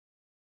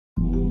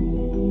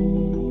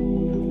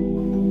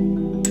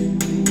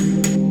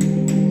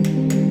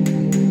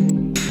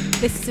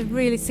This is a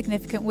really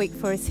significant week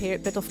for us here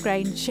at Biddulph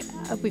Grange.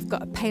 We've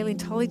got a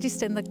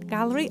paleontologist in the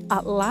gallery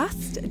at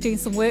last doing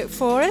some work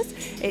for us.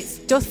 It's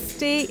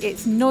dusty,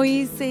 it's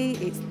noisy,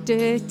 it's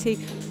dirty,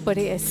 but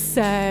it is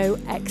so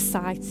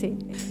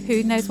exciting.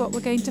 Who knows what we're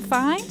going to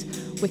find?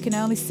 We can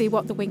only see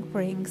what the week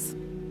brings.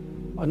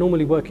 I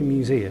normally work in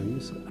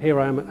museums. Here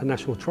I am at a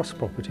National Trust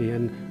property,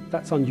 and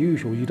that's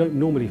unusual. You don't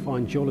normally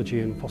find geology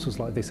and fossils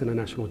like this in a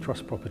National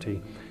Trust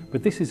property,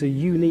 but this is a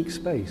unique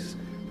space.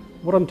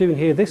 What I'm doing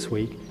here this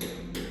week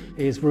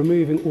is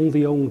removing all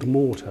the old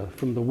mortar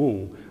from the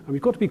wall, and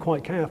we've got to be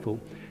quite careful.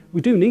 We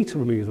do need to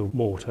remove the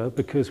mortar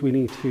because we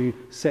need to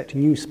set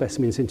new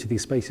specimens into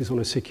these spaces on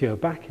a secure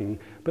backing,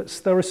 but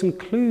there are some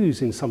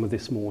clues in some of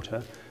this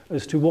mortar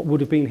as to what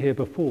would have been here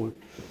before.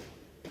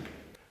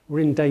 We're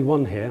in day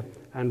one here,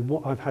 and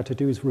what I've had to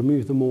do is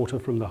remove the mortar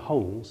from the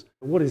holes.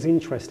 What is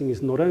interesting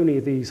is not only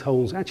are these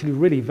holes actually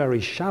really very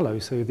shallow,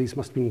 so these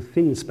must have been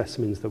thin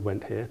specimens that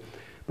went here,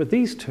 but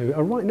these two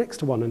are right next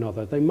to one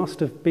another. They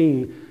must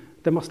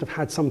have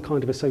had some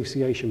kind of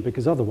association,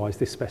 because otherwise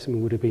this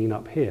specimen would have been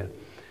up here.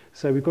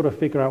 So we've got to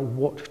figure out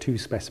what two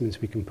specimens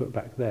we can put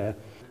back there.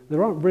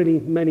 There aren't really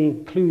many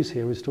clues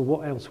here as to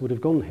what else would have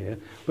gone here,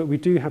 but we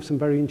do have some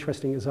very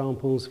interesting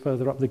examples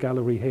further up the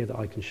gallery here that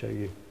I can show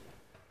you.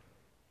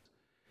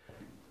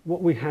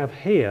 What we have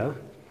here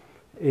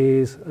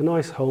is a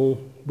nice hole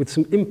with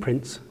some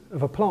imprints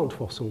of a plant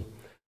fossil.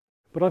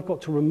 But I've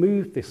got to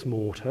remove this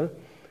mortar,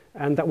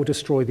 and that will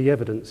destroy the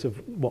evidence of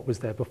what was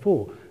there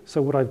before.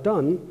 So what I've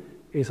done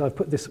is I've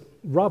put this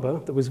rubber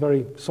that was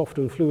very soft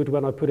and fluid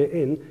when I put it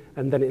in,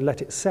 and then it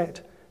let it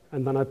set,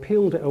 and then I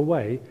peeled it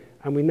away,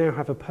 and we now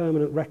have a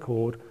permanent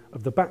record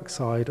of the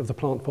backside of the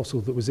plant fossil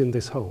that was in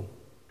this hole.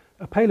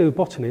 A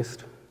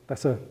paleobotanist,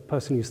 that's a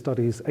person who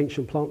studies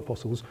ancient plant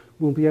fossils,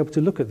 will be able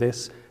to look at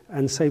this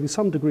and say with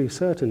some degree of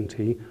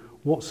certainty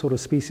what sort of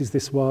species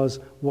this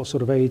was, what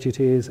sort of age it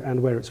is, and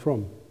where it's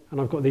from.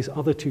 And I've got these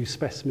other two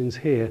specimens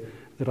here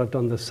that I've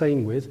done the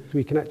same with.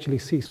 We can actually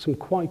see some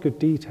quite good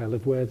detail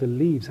of where the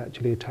leaves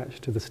actually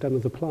attach to the stem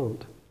of the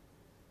plant.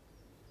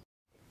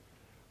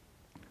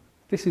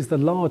 This is the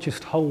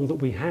largest hole that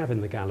we have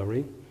in the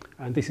gallery,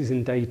 and this is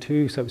in day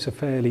two, so it's a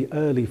fairly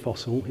early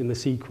fossil in the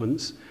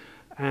sequence.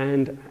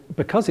 And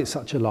because it's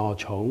such a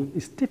large hole,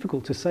 it's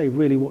difficult to say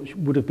really what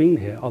would have been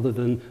here other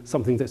than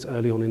something that's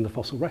early on in the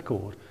fossil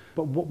record.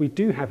 But what we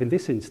do have in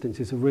this instance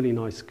is a really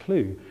nice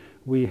clue.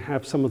 We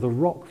have some of the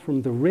rock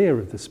from the rear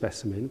of the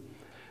specimen,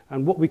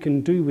 and what we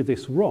can do with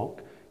this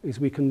rock is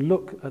we can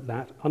look at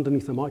that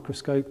underneath the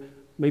microscope,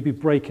 maybe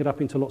break it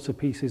up into lots of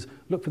pieces,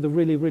 look for the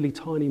really, really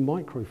tiny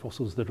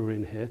microfossils that are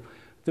in here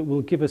that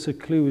will give us a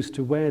clue as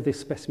to where this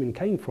specimen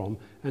came from,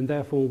 and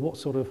therefore what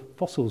sort of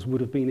fossils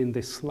would have been in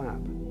this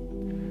slab.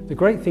 The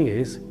great thing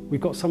is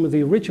we've got some of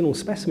the original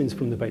specimens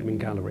from the Bateman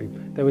Gallery.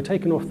 They were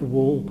taken off the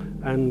wall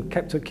and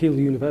kept at Keele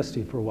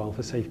University for a while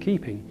for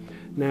safekeeping.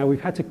 Now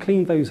we've had to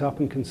clean those up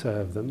and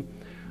conserve them,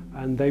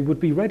 and they would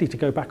be ready to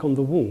go back on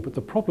the wall, but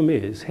the problem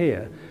is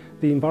here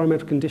the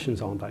environmental conditions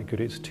aren't that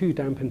good. It's too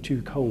damp and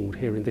too cold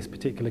here in this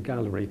particular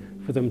gallery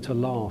for them to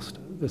last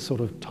the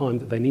sort of time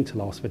that they need to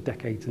last for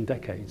decades and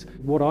decades.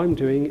 What I'm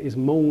doing is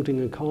moulding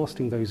and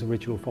casting those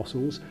original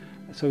fossils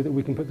so that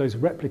we can put those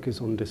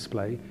replicas on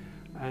display.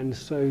 And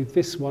so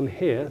this one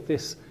here,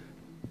 this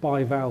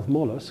bivalve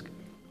mollusk,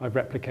 I've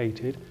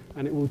replicated,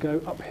 and it will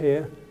go up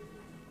here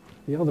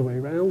the other way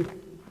around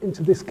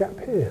into this gap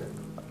here.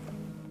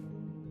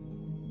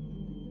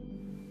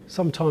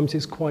 Sometimes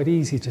it's quite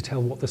easy to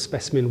tell what the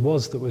specimen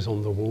was that was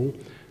on the wall.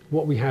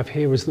 What we have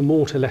here is the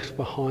mortar left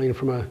behind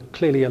from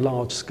clearly a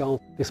large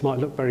skull. This might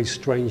look very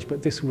strange,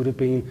 but this would have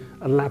been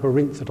a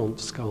labyrinthodont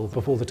skull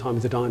before the time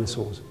of the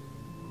dinosaurs.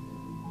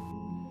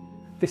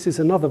 This is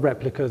another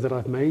replica that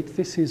I've made.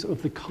 This is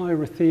of the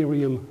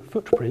Cheirotherium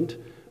footprint,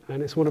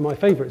 and it's one of my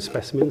favourite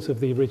specimens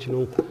of the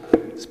original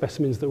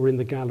specimens that were in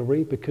the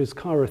gallery, because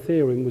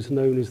Cheirotherium was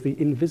known as the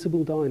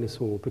invisible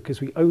dinosaur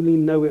because we only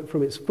know it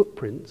from its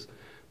footprints.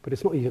 But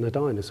it's not even a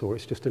dinosaur,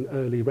 it's just an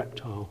early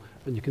reptile,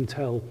 and you can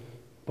tell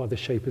by the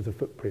shape of the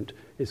footprint.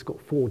 It's got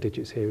 4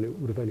 digits here, and it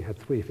would have only had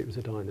 3 if it was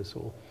a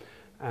dinosaur.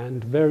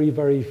 And very,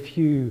 very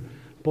few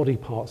body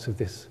parts of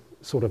this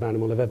sort of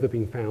animal have ever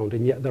been found,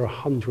 and yet there are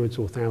hundreds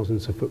or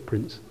thousands of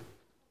footprints.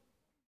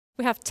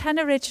 We have 10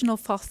 original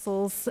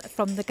fossils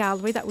from the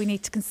gallery that we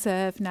need to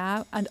conserve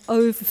now, and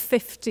over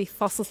 50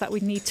 fossils that we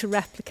need to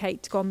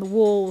replicate to go on the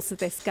walls of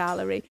this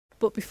gallery.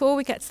 But before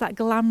we get to that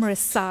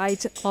glamorous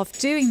side of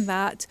doing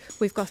that,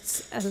 we've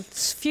got a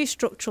few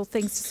structural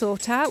things to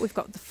sort out. We've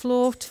got the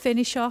floor to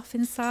finish off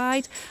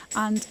inside,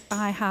 and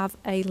I have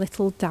a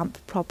little damp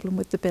problem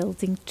with the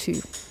building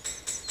too.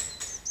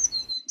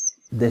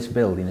 This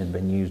building had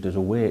been used as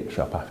a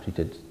workshop after it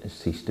had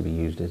ceased to be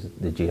used as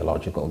the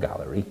Geological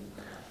gallery,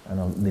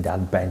 and they'd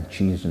had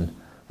benches and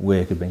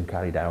work had been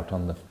carried out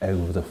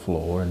over the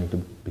floor, and it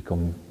had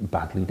become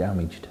badly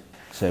damaged.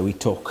 So we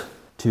took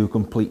 2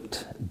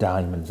 complete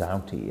diamonds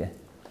out here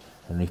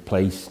and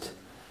replaced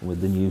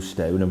with the new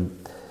stone,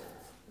 and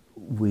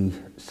we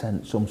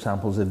sent some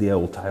samples of the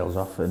old tiles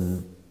off,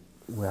 and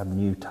we had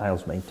new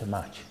tiles made to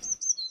match.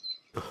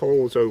 The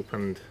holes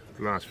opened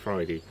last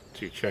Friday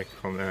to check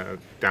on the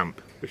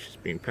damp which has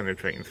been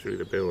penetrating through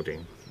the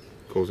building,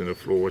 causing the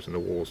floors and the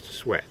walls to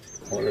sweat.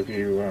 What have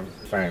you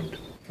found?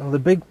 Well, the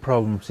big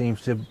problem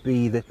seems to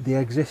be that the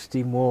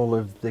existing wall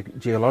of the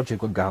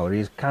Geological Gallery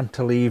is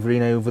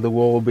cantilevering over the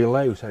wall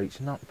below, so it's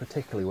not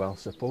particularly well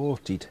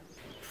supported.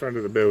 The front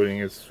of the building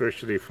is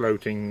virtually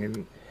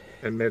floating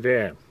in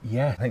mid-air.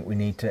 Yeah, I think we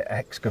need to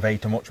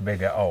excavate a much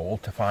bigger hole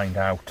to find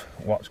out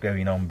what's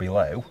going on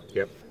below.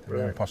 Yep. And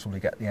then Right. possibly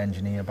get the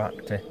engineer back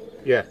to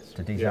Yes.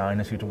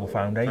 design a suitable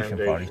foundation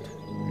for it.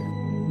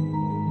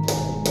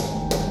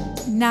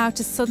 Now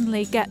to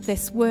suddenly get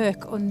this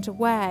work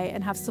underway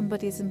and have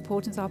somebody as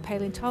important as our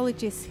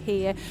paleontologist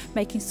here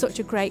making such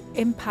a great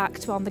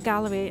impact on the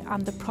gallery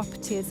and the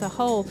property as a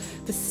whole.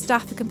 The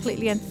staff are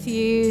completely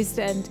enthused,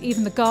 and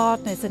even the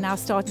gardeners are now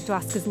starting to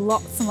ask us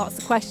lots and lots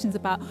of questions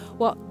about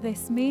what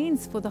this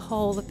means for the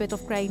whole of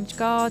Biddulph Grange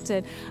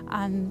Garden,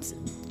 and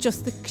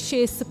just the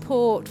sheer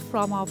support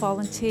from our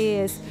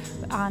volunteers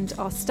and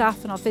our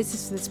staff and our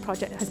visitors to this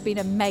project has been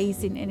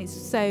amazing, and it's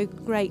so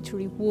great to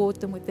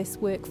reward them with this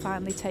work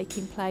finally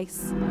taking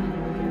place.